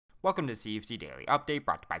Welcome to CFC Daily Update,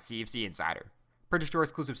 brought to you by CFC Insider. Purchase your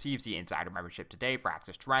exclusive CFC Insider membership today for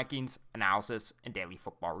access to rankings, analysis, and daily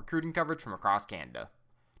football recruiting coverage from across Canada.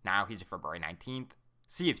 Now, here's your February 19th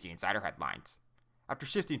CFC Insider headlines. After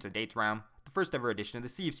shifting some dates around, the first ever edition of the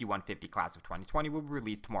CFC150 Class of 2020 will be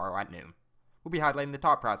released tomorrow at noon. We'll be highlighting the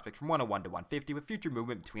top prospects from 101 to 150 with future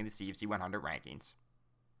movement between the CFC 100 rankings.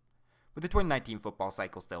 With the 2019 football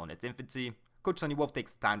cycle still in its infancy, Coach Sonny Wolf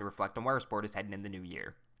takes the time to reflect on where our sport is heading in the new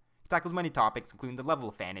year. He tackles many topics, including the level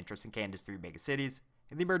of fan interest in Canada's three biggest cities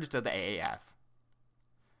and the emergence of the AAF.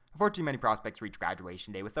 Unfortunately, many prospects reach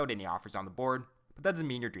graduation day without any offers on the board, but that doesn't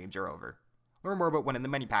mean your dreams are over. Learn more about one of the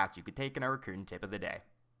many paths you could take in our recruiting tip of the day.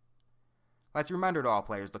 Last reminder to all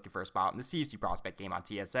players looking for a spot in the CFC prospect game on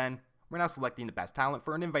TSN, we're now selecting the best talent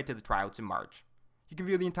for an invite to the tryouts in March. You can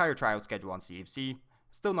view the entire tryout schedule on CFC, and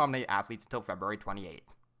still nominate athletes until February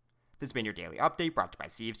 28th. This has been your daily update brought to you by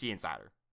CFC Insider.